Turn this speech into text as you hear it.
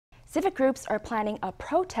Civic groups are planning a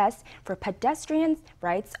protest for pedestrians'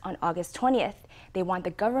 rights on August 20th. They want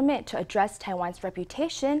the government to address Taiwan's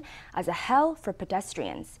reputation as a hell for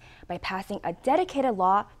pedestrians by passing a dedicated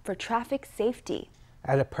law for traffic safety.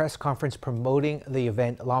 At a press conference promoting the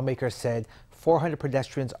event, lawmakers said 400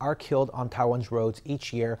 pedestrians are killed on Taiwan's roads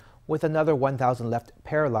each year, with another 1,000 left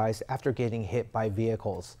paralyzed after getting hit by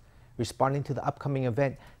vehicles. Responding to the upcoming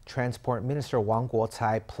event, Transport Minister Wang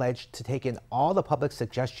Kwo-tsai pledged to take in all the public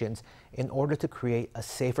suggestions in order to create a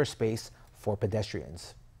safer space for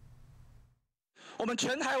pedestrians.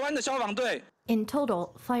 In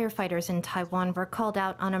total, firefighters in Taiwan were called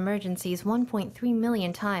out on emergencies 1.3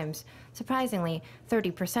 million times. Surprisingly,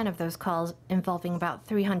 30% of those calls, involving about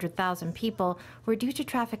 300,000 people, were due to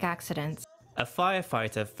traffic accidents. A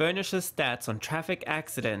firefighter furnishes stats on traffic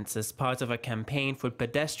accidents as part of a campaign for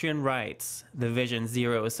pedestrian rights. The Vision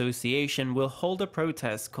Zero Association will hold a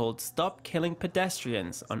protest called Stop Killing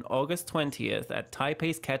Pedestrians on August 20th at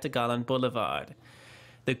Taipei's Ketagalan Boulevard.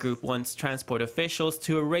 The group wants transport officials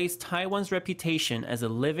to erase Taiwan's reputation as a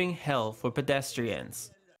living hell for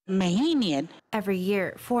pedestrians. Every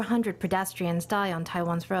year, 400 pedestrians die on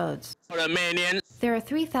Taiwan's roads. There are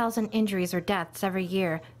 3,000 injuries or deaths every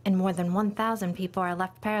year, and more than 1,000 people are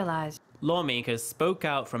left paralyzed. Lawmakers spoke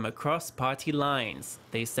out from across party lines.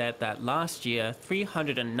 They said that last year,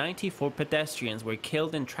 394 pedestrians were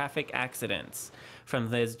killed in traffic accidents. From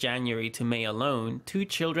this January to May alone, 2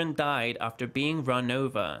 children died after being run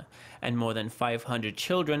over, and more than 500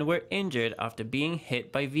 children were injured after being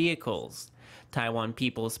hit by vehicles. Taiwan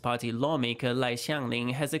People's Party lawmaker Lai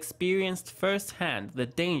Xiangling has experienced firsthand the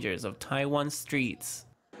dangers of Taiwan's streets.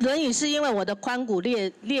 I'm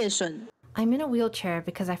in a wheelchair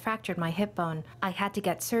because I fractured my hip bone. I had to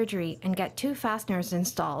get surgery and get 2 fasteners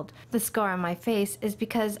installed. The scar on my face is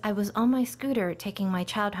because I was on my scooter taking my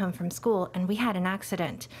child home from school and we had an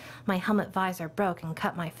accident. My helmet visor broke and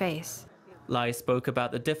cut my face. Lai spoke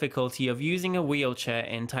about the difficulty of using a wheelchair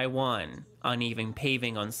in Taiwan. Uneven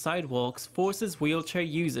paving on sidewalks forces wheelchair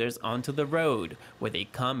users onto the road, where they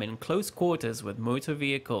come in close quarters with motor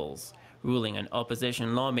vehicles. Ruling and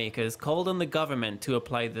opposition lawmakers called on the government to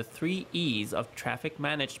apply the 3 E's of traffic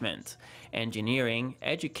management: engineering,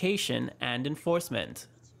 education, and enforcement.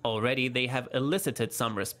 Already they have elicited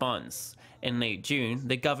some response. In late June,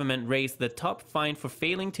 the government raised the top fine for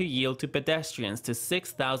failing to yield to pedestrians to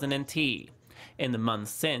 6,000 NT. In the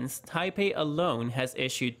months since, Taipei alone has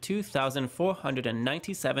issued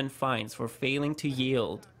 2,497 fines for failing to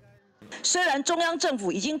yield.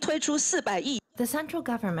 The central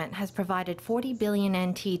government has provided 40 billion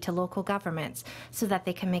NT to local governments so that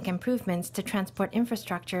they can make improvements to transport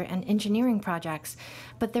infrastructure and engineering projects.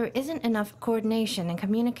 But there isn't enough coordination and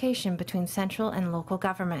communication between central and local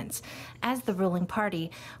governments. As the ruling party,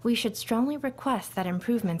 we should strongly request that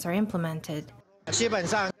improvements are implemented.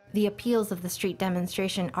 The appeals of the street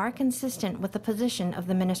demonstration are consistent with the position of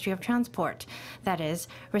the Ministry of Transport, that is,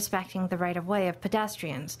 respecting the right-of-way of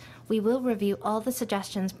pedestrians. We will review all the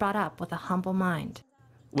suggestions brought up with a humble mind.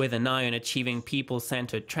 With an eye on achieving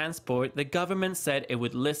people-centered transport, the government said it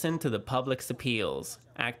would listen to the public's appeals.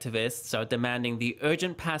 Activists are demanding the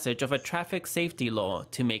urgent passage of a traffic safety law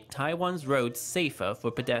to make Taiwan's roads safer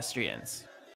for pedestrians.